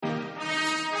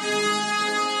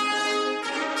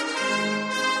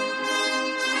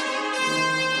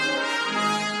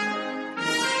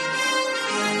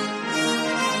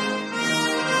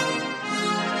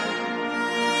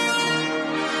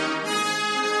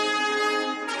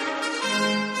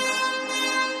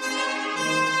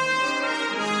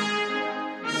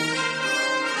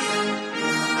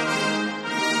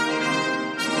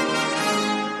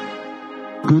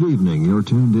Good evening. You're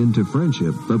tuned into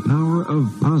Friendship, the Power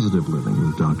of Positive Living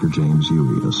with Dr. James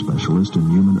Huey, a specialist in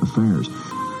human affairs.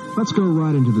 Let's go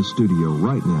right into the studio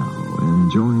right now and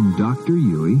join Dr.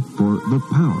 Huey for the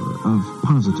Power of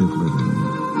Positive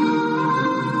Living.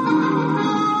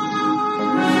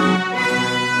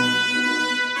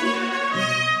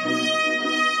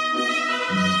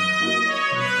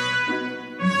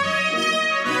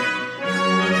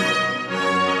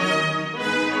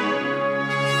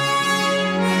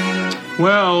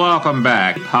 Well, welcome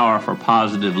back. Power for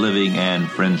Positive Living and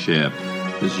Friendship.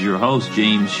 This is your host,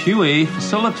 James Huey,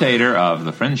 facilitator of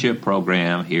the Friendship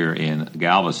Program here in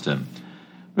Galveston.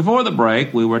 Before the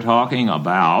break, we were talking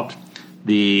about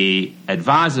the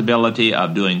advisability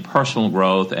of doing personal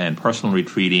growth and personal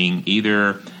retreating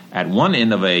either at one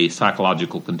end of a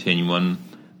psychological continuum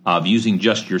of using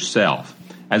just yourself,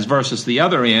 as versus the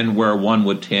other end where one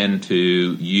would tend to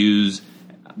use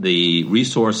the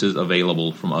resources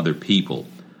available from other people.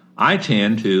 I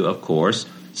tend to, of course,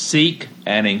 seek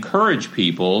and encourage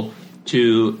people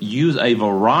to use a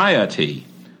variety,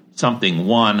 something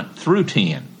 1 through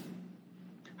 10.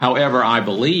 However, I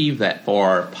believe that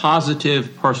for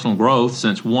positive personal growth,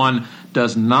 since one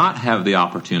does not have the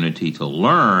opportunity to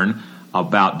learn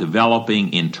about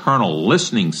developing internal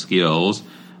listening skills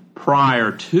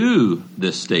prior to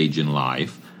this stage in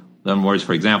life, in other words,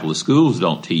 for example, the schools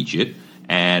don't teach it,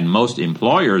 and most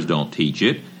employers don't teach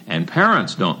it, and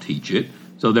parents don't teach it.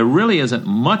 So there really isn't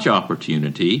much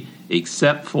opportunity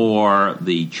except for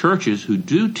the churches who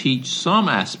do teach some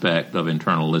aspect of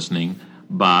internal listening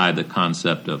by the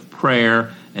concept of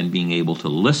prayer and being able to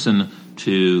listen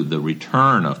to the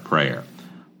return of prayer.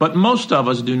 But most of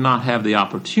us do not have the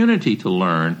opportunity to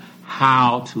learn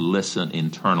how to listen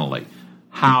internally,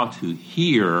 how to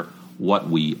hear what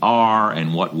we are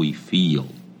and what we feel.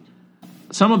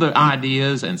 Some of the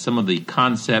ideas and some of the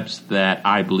concepts that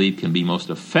I believe can be most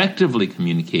effectively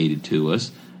communicated to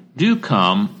us do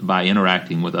come by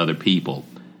interacting with other people.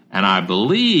 And I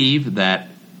believe that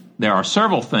there are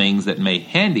several things that may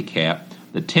handicap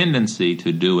the tendency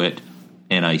to do it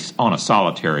on a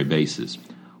solitary basis.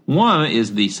 One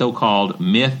is the so-called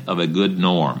myth of a good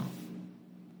norm.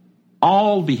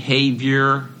 All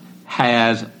behavior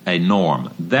has a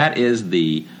norm. That is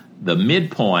the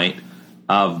midpoint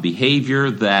of behavior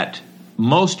that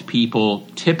most people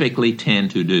typically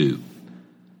tend to do.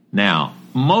 Now,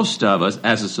 most of us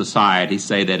as a society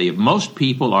say that if most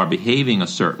people are behaving a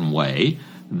certain way,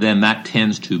 then that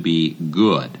tends to be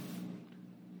good.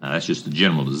 Now, that's just a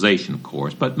generalization, of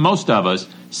course, but most of us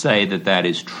say that that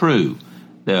is true.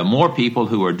 There are more people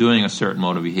who are doing a certain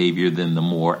mode of behavior than the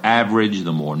more average,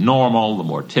 the more normal, the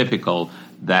more typical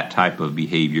that type of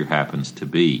behavior happens to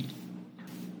be.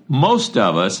 Most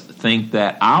of us think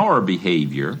that our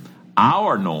behavior,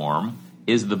 our norm,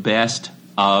 is the best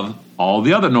of all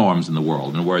the other norms in the world.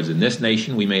 In other words, in this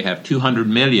nation, we may have 200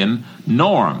 million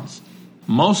norms.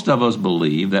 Most of us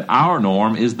believe that our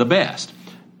norm is the best.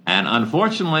 And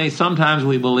unfortunately, sometimes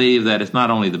we believe that it's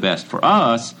not only the best for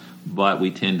us, but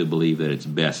we tend to believe that it's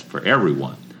best for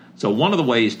everyone. So one of the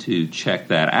ways to check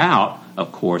that out,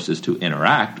 of course, is to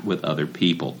interact with other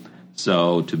people.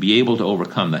 So to be able to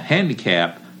overcome the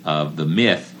handicap of the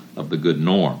myth of the good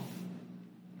norm.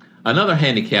 Another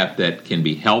handicap that can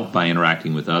be helped by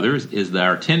interacting with others is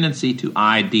our tendency to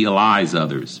idealize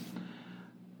others.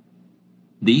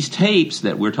 These tapes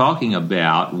that we're talking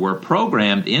about were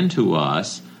programmed into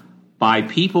us by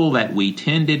people that we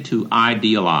tended to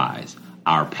idealize.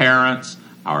 Our parents,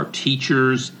 our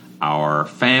teachers, our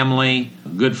family,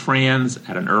 good friends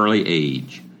at an early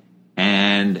age.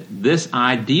 And this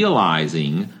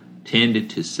idealizing tended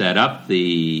to set up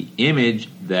the image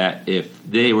that if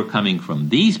they were coming from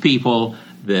these people,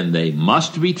 then they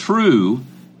must be true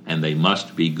and they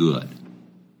must be good.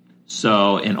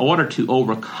 So in order to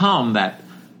overcome that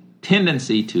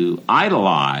tendency to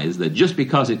idolize, that just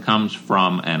because it comes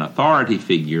from an authority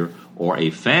figure or a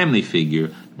family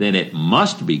figure, then it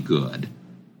must be good,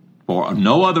 for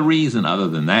no other reason other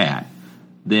than that,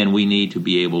 then we need to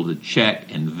be able to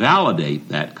check and validate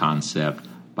that concept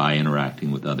by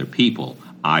interacting with other people,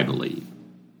 I believe.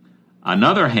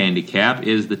 Another handicap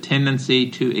is the tendency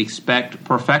to expect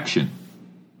perfection.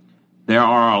 There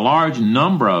are a large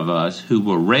number of us who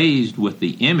were raised with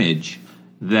the image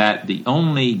that the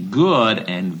only good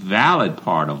and valid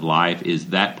part of life is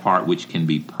that part which can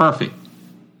be perfect.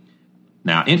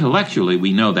 Now, intellectually,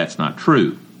 we know that's not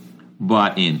true,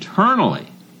 but internally,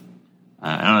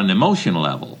 on an emotional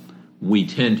level, we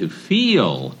tend to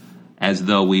feel as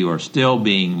though we are still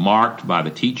being marked by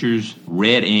the teacher's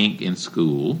red ink in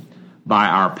school. by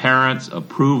our parents'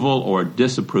 approval or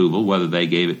disapproval, whether they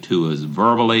gave it to us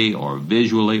verbally or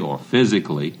visually or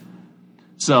physically.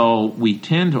 So we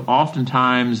tend to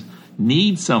oftentimes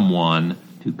need someone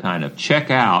to kind of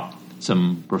check out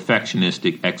some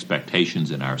perfectionistic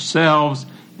expectations in ourselves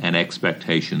and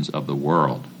expectations of the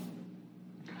world.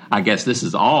 I guess this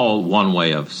is all one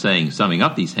way of summing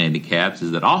up these handicaps,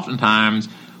 is that oftentimes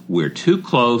we're too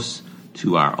close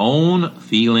to our own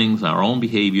feelings, our own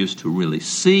behaviors to really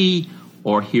see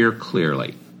or hear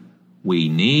clearly. We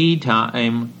need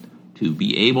time to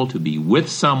be able to be with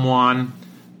someone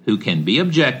who can be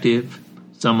objective,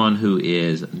 someone who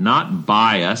is not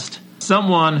biased,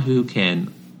 someone who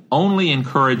can only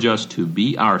encourage us to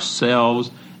be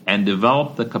ourselves and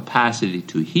develop the capacity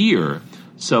to hear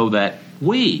so that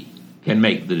we can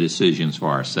make the decisions for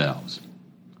ourselves.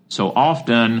 So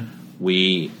often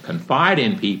we confide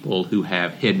in people who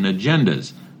have hidden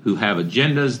agendas, who have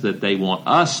agendas that they want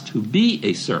us to be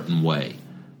a certain way.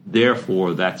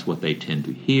 Therefore, that's what they tend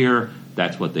to hear,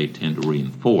 that's what they tend to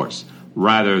reinforce,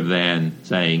 rather than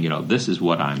saying, this is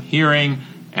what I'm hearing,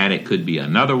 and it could be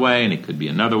another way, and it could be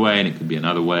another way, and it could be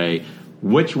another way.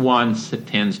 Which one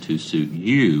tends to suit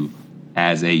you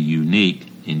as a unique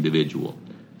individual?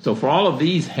 So for all of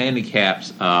these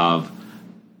handicaps of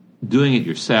doing it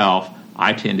yourself,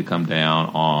 I tend to come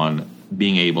down on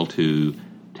being able to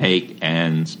take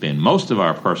and spend most of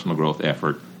our personal growth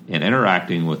effort in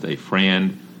interacting with a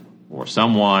friend or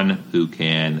someone who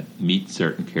can meet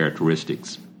certain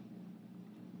characteristics.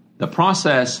 The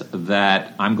process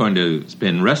that I'm going to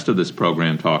spend the rest of this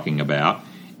program talking about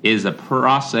is a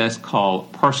process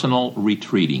called personal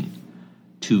retreating.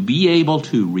 To be able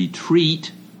to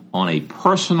retreat on a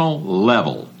personal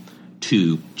level,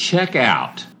 to check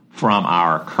out from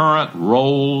our current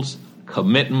roles,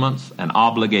 commitments, and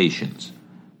obligations,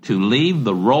 to leave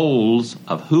the roles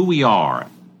of who we are,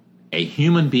 a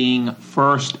human being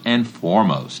first and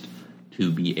foremost,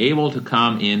 to be able to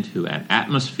come into an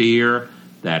atmosphere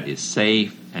that is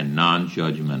safe and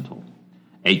non-judgmental.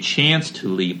 A chance to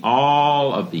leave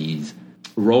all of these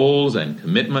roles and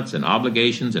commitments and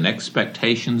obligations and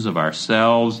expectations of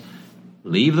ourselves,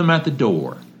 leave them at the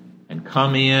door, and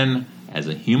come in as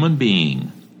a human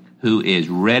being who is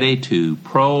ready to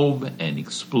probe and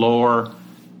explore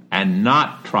and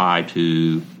not try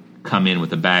to come in with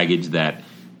the baggage that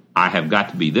I have got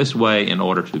to be this way in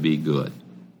order to be good.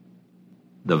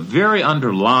 The very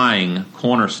underlying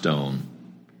cornerstone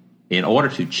in order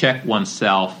to check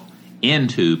oneself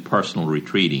into personal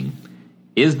retreating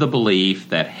is the belief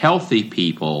that healthy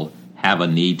people have a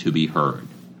need to be heard.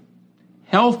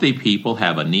 Healthy people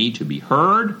have a need to be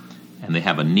heard, and they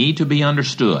have a need to be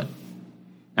understood.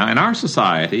 Now, in our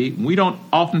society, we don't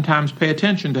oftentimes pay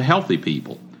attention to healthy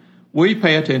people. We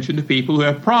pay attention to people who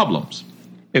have problems.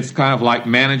 It's kind of like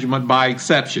management by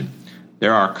exception.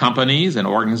 There are companies and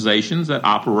organizations that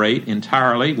operate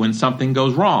entirely when something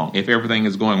goes wrong. If everything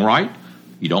is going right,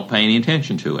 you don't pay any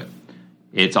attention to it.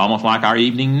 It's almost like our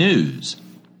evening news.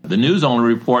 The news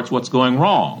only reports what's going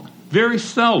wrong. Very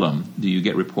seldom do you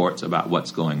get reports about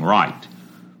what's going right.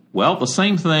 Well, the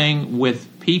same thing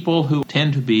with people who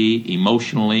tend to be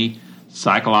emotionally,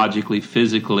 psychologically,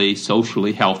 physically,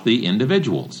 socially healthy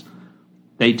individuals.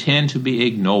 They tend to be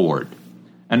ignored.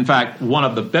 In fact, one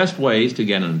of the best ways to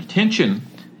get an attention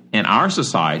in our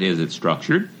society as it's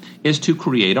structured is to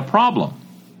create a problem.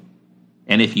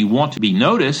 And if you want to be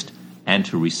noticed and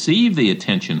to receive the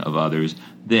attention of others,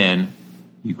 then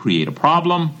you create a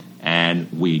problem,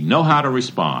 and we know how to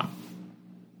respond.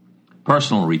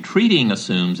 Personal retreating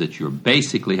assumes that you're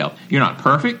basically healthy. You're not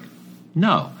perfect,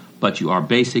 no, but you are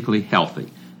basically healthy.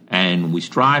 And we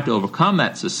strive to overcome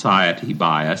that society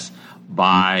bias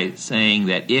by saying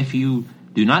that if you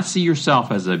do not see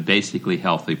yourself as a basically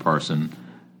healthy person,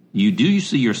 you do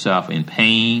see yourself in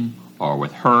pain or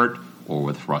with hurt or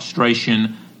with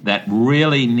frustration that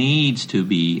really needs to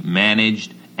be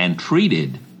managed and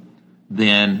treated,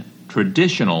 then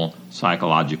traditional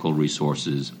psychological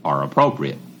resources are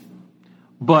appropriate.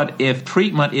 But if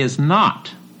treatment is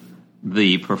not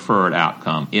the preferred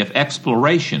outcome, if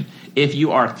exploration, if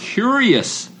you are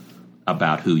curious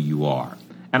about who you are,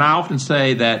 and I often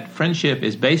say that friendship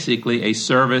is basically a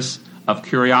service of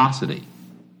curiosity.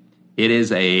 It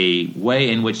is a way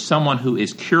in which someone who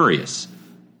is curious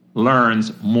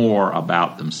learns more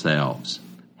about themselves.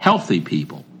 Healthy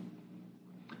people.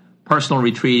 Personal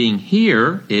retreating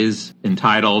here is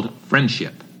entitled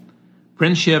Friendship.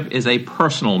 Friendship is a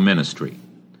personal ministry.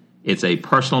 It's a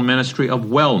personal ministry of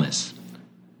wellness.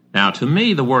 Now, to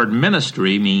me, the word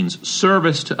ministry means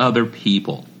service to other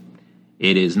people.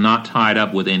 It is not tied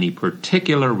up with any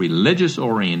particular religious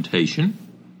orientation.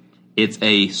 It's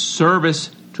a service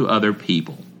to other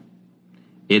people.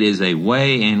 It is a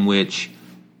way in which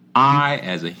I,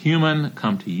 as a human,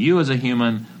 come to you as a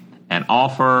human and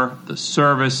offer the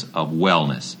service of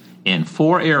wellness in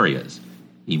 4 areas: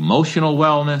 emotional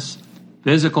wellness,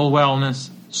 physical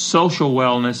wellness, social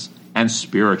wellness, and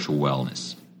spiritual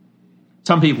wellness.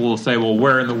 Some people will say, well,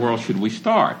 where in the world should we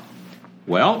start?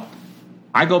 Well,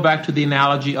 I go back to the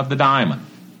analogy of the diamond.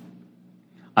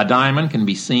 A diamond can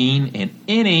be seen in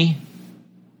any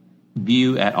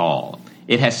view at all.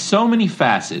 It has so many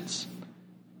facets,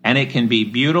 and it can be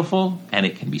beautiful, and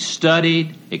it can be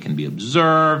studied, it can be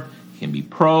observed, it can be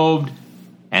probed,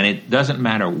 and it doesn't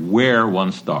matter where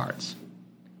one starts.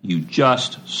 You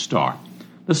just start.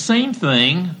 The same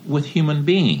thing with human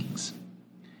beings.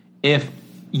 If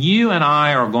you and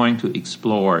I are going to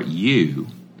explore you,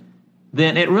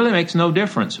 then it really makes no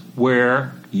difference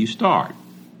where you start.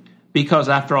 Because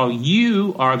after all,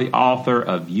 you are the author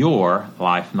of your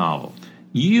life novel.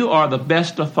 You are the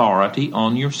best authority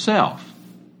on yourself.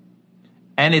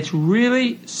 And it's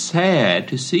really sad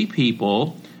to see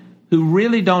people who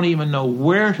really don't even know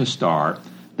where to start.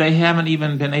 They haven't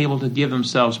even been able to give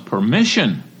themselves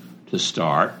permission to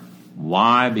start.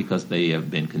 Why? Because they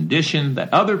have been conditioned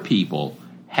that other people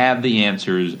have the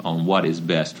answers on what is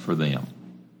best for them.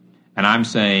 And I'm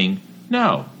saying,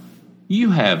 no,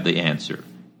 you have the answer.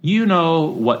 You know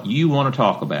what you want to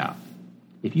talk about.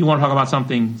 If you want to talk about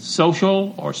something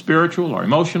social or spiritual or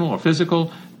emotional or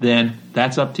physical, then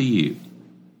that's up to you.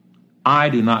 I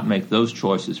do not make those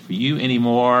choices for you any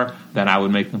more than I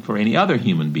would make them for any other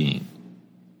human being.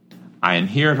 I am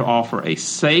here to offer a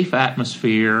safe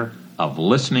atmosphere of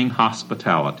listening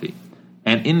hospitality,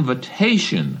 an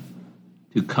invitation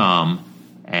to come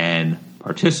and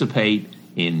participate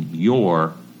in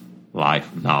your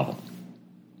life novel.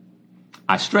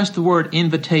 I stress the word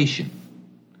invitation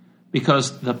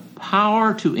because the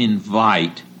power to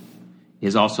invite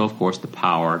is also, of course, the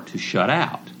power to shut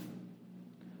out.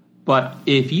 But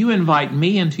if you invite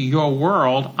me into your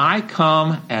world, I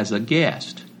come as a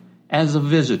guest, as a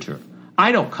visitor.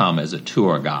 I don't come as a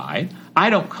tour guide. I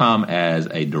don't come as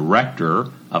a director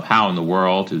of how in the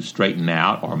world to straighten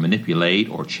out or manipulate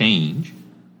or change.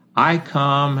 I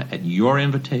come at your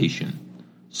invitation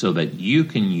so that you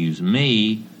can use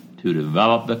me to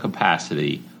develop the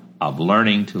capacity of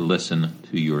learning to listen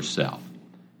to yourself.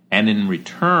 And in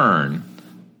return,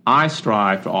 I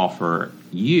strive to offer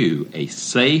you a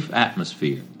safe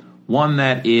atmosphere, one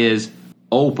that is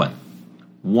open,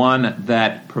 one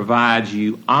that provides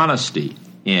you honesty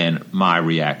in my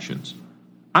reactions.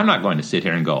 I'm not going to sit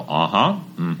here and go,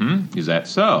 is that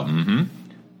so?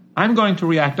 I'm going to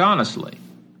react honestly.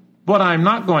 But I'm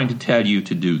not going to tell you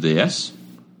to do this,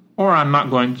 or I'm not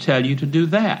going to tell you to do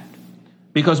that,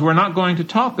 because we're not going to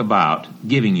talk about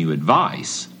giving you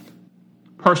advice.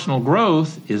 Personal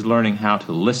growth is learning how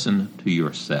to listen to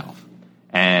yourself.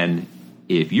 And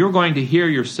if you're going to hear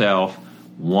yourself,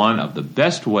 one of the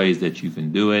best ways that you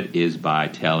can do it is by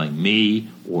telling me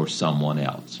or someone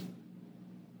else.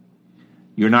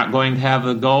 You're not going to have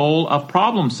the goal of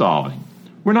problem solving.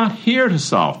 We're not here to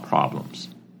solve problems.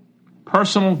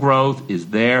 Personal growth is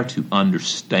there to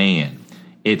understand.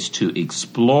 It's to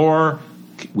explore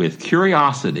with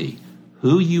curiosity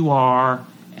who you are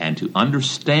and to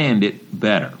understand it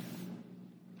better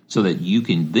so that you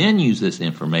can then use this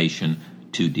information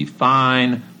to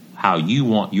define how you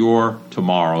want your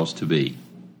tomorrows to be.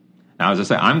 Now, as I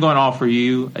say, I'm going to offer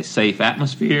you a safe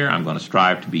atmosphere. I'm going to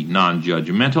strive to be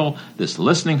non-judgmental. This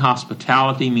listening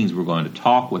hospitality means we're going to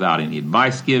talk without any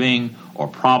advice giving or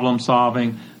problem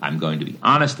solving. I'm going to be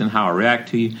honest in how I react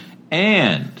to you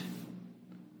and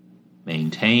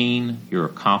maintain your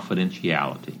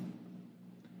confidentiality.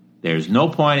 There's no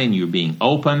point in you being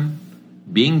open,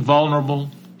 being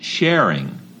vulnerable,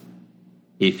 sharing,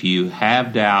 if you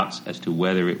have doubts as to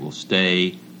whether it will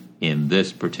stay in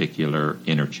this particular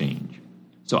interchange.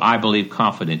 So I believe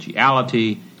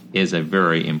confidentiality is a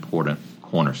very important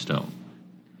cornerstone.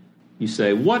 You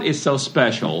say, what is so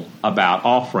special about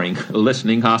offering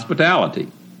listening hospitality?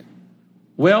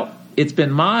 Well, it's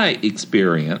been my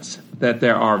experience that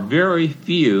there are very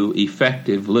few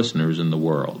effective listeners in the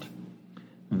world.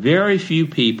 Very few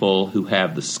people who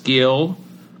have the skill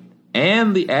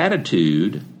and the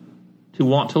attitude to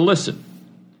want to listen.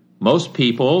 Most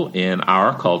people in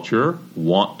our culture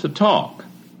want to talk,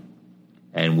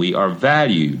 and we are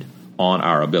valued on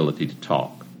our ability to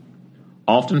talk.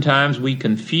 Oftentimes we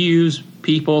confuse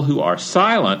people who are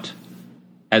silent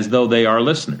as though they are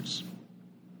listeners.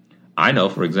 I know,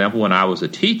 for example, when I was a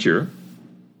teacher,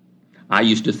 I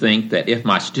used to think that if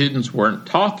my students weren't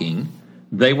talking,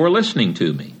 they were listening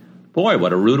to me. Boy,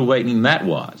 what a rude awakening that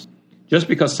was. Just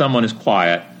because someone is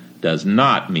quiet does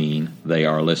not mean they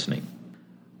are listening.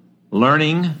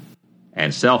 Learning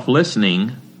and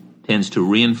self-listening tends to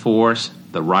reinforce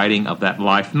the writing of that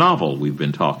life novel we've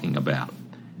been talking about.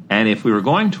 And if we were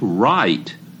going to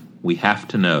write, we have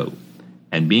to know.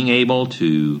 And being able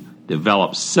to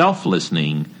develop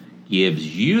self-listening gives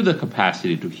you the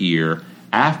capacity to hear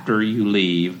after you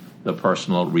leave the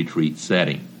personal retreat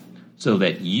setting, so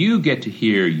that you get to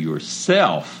hear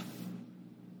yourself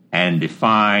and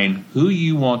define who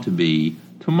you want to be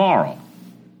tomorrow.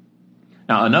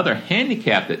 Now, another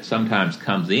handicap that sometimes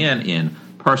comes in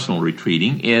personal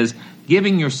retreating is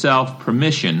giving yourself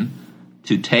permission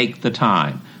to take the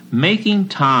time, making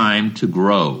time to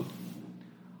grow.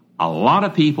 A lot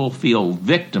of people feel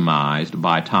victimized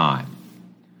by time.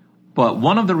 But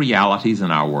one of the realities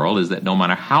in our world is that no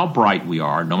matter how bright we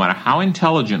are, no matter how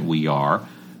intelligent we are,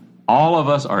 all of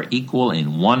us are equal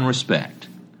in one respect.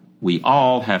 We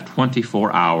all have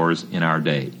 24 hours in our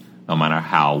day, no matter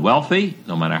how wealthy,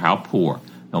 no matter how poor,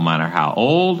 no matter how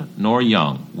old nor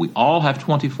young. We all have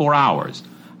 24 hours.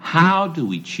 How do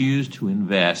we choose to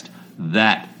invest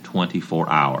that 24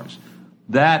 hours?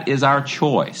 That is our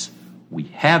choice. We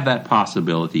have that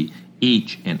possibility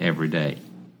each and every day.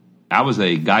 I was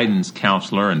a guidance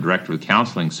counselor and director of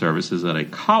counseling services at a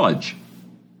college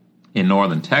in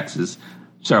northern Texas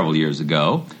several years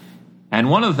ago. And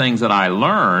one of the things that I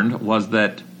learned was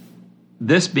that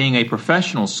this being a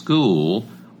professional school,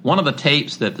 one of the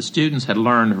tapes that the students had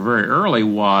learned very early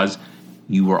was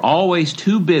you were always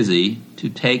too busy to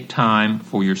take time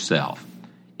for yourself.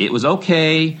 It was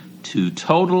okay to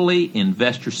totally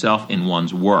invest yourself in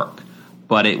one's work,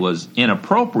 but it was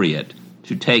inappropriate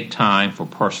to take time for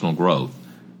personal growth,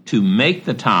 to make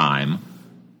the time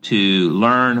to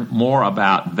learn more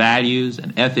about values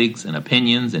and ethics and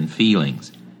opinions and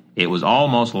feelings. It was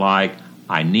almost like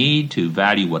I need to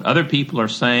value what other people are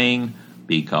saying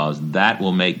because that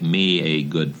will make me a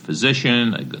good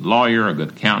physician, a good lawyer, a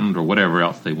good accountant, or whatever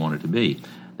else they wanted to be.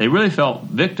 They really felt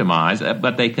victimized,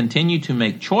 but they continued to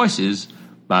make choices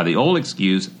by the old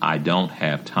excuse, I don't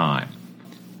have time.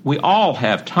 We all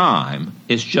have time.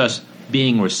 It's just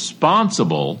being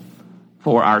responsible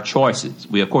for our choices.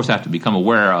 We, of course, have to become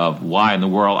aware of why in the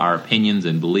world our opinions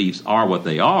and beliefs are what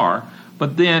they are.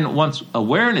 But then once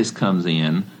awareness comes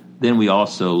in, then we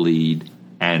also lead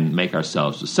and make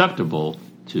ourselves susceptible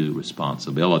to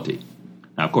responsibility.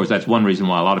 Now, of course, that's one reason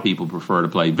why a lot of people prefer to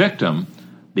play victim,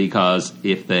 because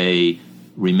if they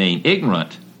remain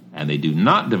ignorant and they do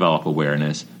not develop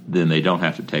awareness, then they don't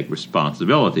have to take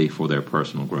responsibility for their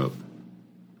personal growth.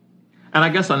 And I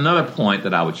guess another point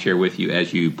that I would share with you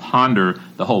as you ponder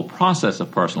the whole process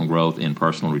of personal growth in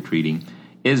personal retreating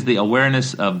is the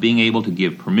awareness of being able to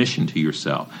give permission to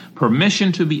yourself,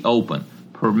 permission to be open,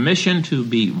 permission to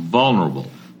be vulnerable,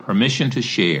 permission to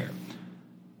share.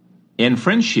 In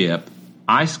friendship,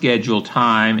 I schedule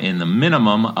time in the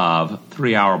minimum of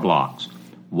 3-hour blocks.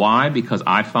 Why? Because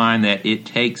I find that it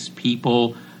takes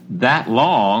people that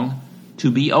long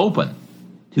to be open,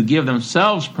 to give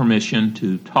themselves permission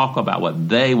to talk about what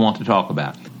they want to talk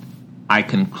about. I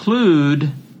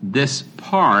conclude this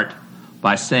part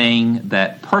by saying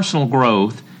that personal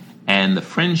growth and the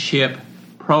friendship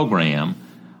program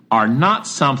are not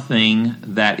something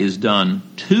that is done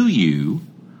to you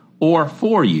or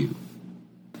for you.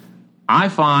 I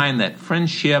find that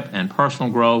friendship and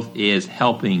personal growth is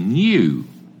helping you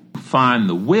find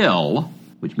the will,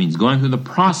 which means going through the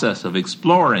process of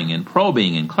exploring and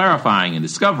probing and clarifying and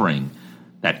discovering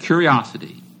that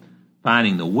curiosity,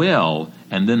 finding the will,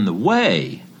 and then the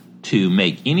way to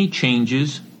make any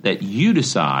changes that you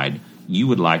decide you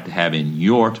would like to have in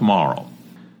your tomorrow.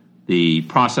 The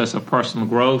process of personal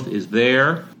growth is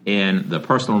there in the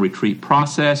personal retreat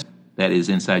process that is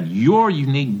inside your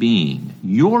unique being,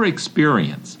 your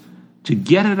experience, to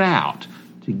get it out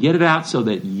so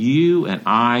that you and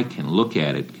I can look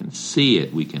at it, can see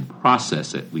it, we can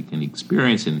process it, we can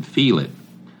experience it and feel it.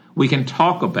 We can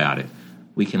talk about it.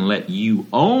 We can let you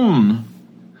own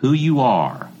who you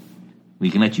are. We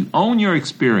can let you own your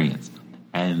experience.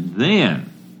 And then,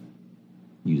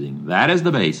 using that as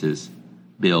the basis,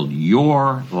 build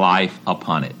your life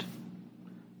upon it.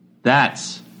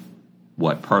 That's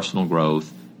what personal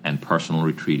growth and personal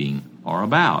retreating are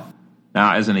about.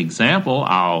 Now, as an example,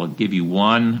 I'll give you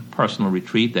one personal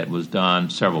retreat that was done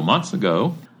several months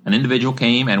ago. An individual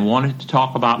came and wanted to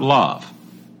talk about love.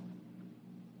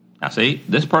 Now, see,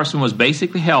 this person was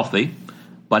basically healthy,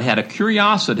 but had a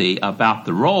curiosity about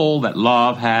the role that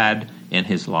love had in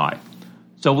his life.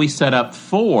 So we set up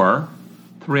 4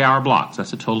 3-hour blocks.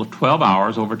 That's a total of 12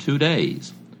 hours over 2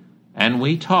 days. And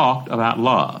we talked about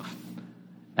love.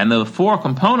 And the 4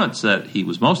 components that he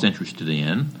was most interested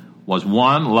in was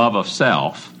 1, love of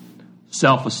self,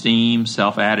 self-esteem,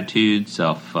 self-attitude,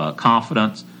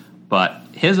 self-confidence, but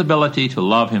his ability to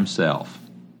love himself,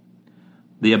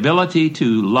 the ability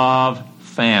to love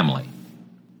family.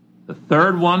 The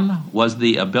 3rd one was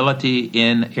the ability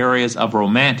in areas of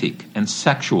romantic and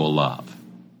sexual love.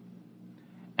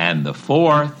 And the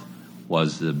 4th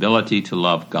was the ability to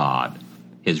love God,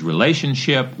 his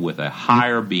relationship with a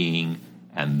higher being,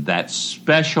 and that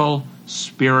special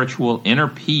spiritual inner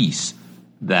peace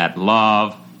that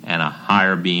love and a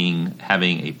higher being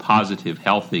having a positive,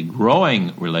 healthy,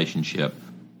 growing relationship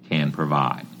can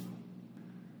provide.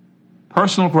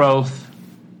 Personal growth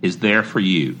is there for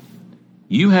you.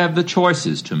 You have the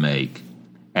choices to make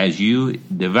as you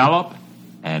develop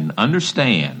and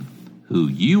understand who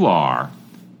you are,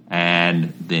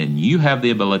 and then you have the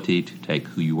ability to take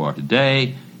who you are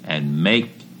today and make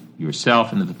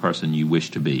yourself into the person you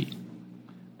wish to be.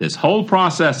 This whole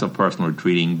process of personal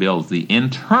retreating builds the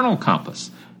internal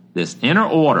compass, this inner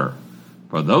order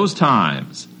for those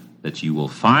times that you will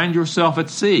find yourself at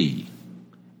sea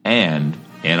and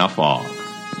in a fog.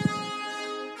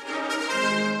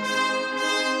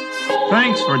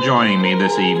 Thanks for joining me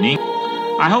this evening.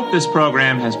 I hope this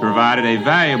program has provided a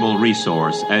valuable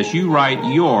resource as you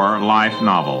write your life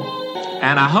novel.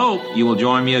 And I hope you will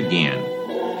join me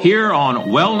again here on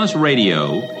Wellness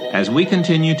Radio as we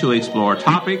continue to explore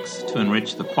topics to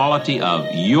enrich the quality of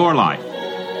your life.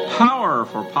 Power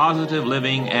for positive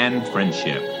living and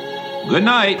friendship. Good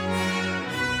night.